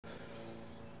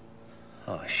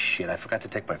Oh, shit, I forgot to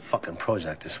take my fucking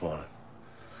Prozac this morning.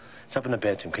 It's up in the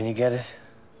bathroom. Can you get it?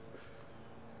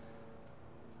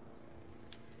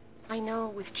 I know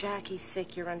with Jackie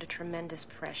sick, you're under tremendous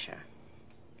pressure.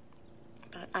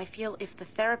 But I feel if the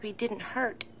therapy didn't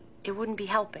hurt, it wouldn't be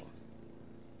helping.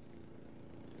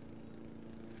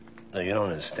 No, you don't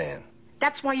understand.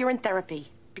 That's why you're in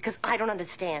therapy, because I don't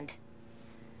understand.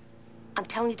 I'm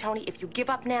telling you, Tony, if you give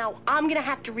up now, I'm gonna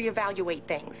have to reevaluate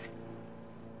things.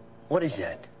 What is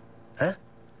that? Huh?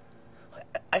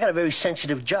 I got a very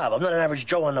sensitive job. I'm not an average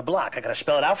Joe on the block. I gotta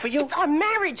spell it out for you? It's our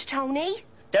marriage, Tony!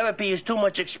 Therapy is too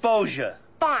much exposure.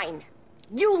 Fine.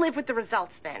 You live with the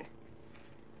results, then.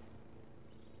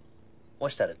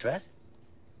 What's that, a threat?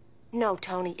 No,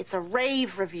 Tony, it's a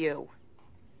rave review.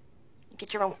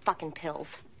 Get your own fucking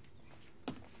pills.